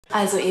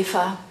Also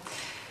Eva,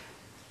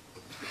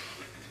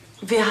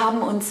 wir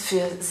haben uns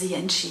für Sie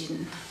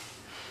entschieden.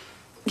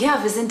 Ja,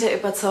 wir sind der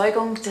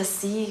Überzeugung, dass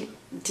Sie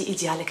die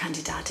ideale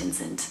Kandidatin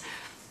sind.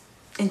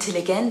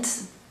 Intelligent,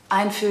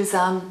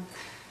 einfühlsam,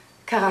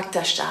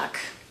 charakterstark.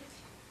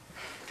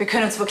 Wir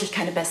können uns wirklich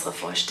keine bessere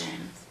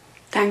vorstellen.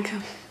 Danke.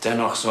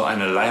 Dennoch, so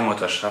eine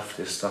Leihmutterschaft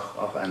ist doch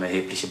auch eine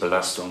erhebliche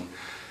Belastung.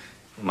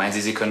 Meinen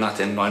Sie, Sie können nach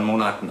den 9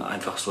 Monaten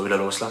einfach so wieder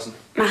loslassen?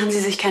 Machen Sie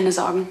sich keine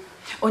Sorgen.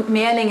 Und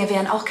Mehrlinge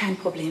wären auch kein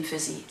Problem für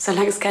Sie.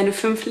 Solange es keine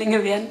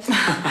 5linge werden?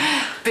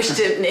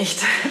 Bestimmt nicht.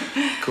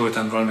 Gut,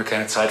 dann wollen wir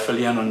keine Zeit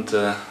verlieren und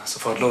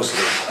sofort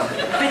loslegen.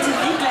 Bitte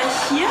wie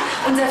gleich hier?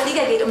 Unser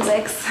Flieger geht um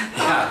 6.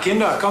 Ja,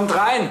 Kinder, kommt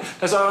rein.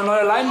 Das ist eure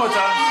neue Leihmutter.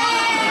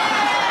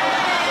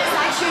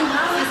 Seid schön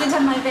brav, wir sind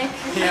dann mal weg.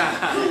 Ja.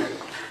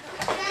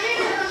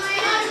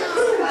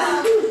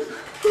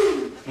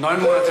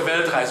 9 Monate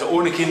Weltreise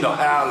ohne Kinder,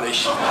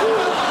 herrlich.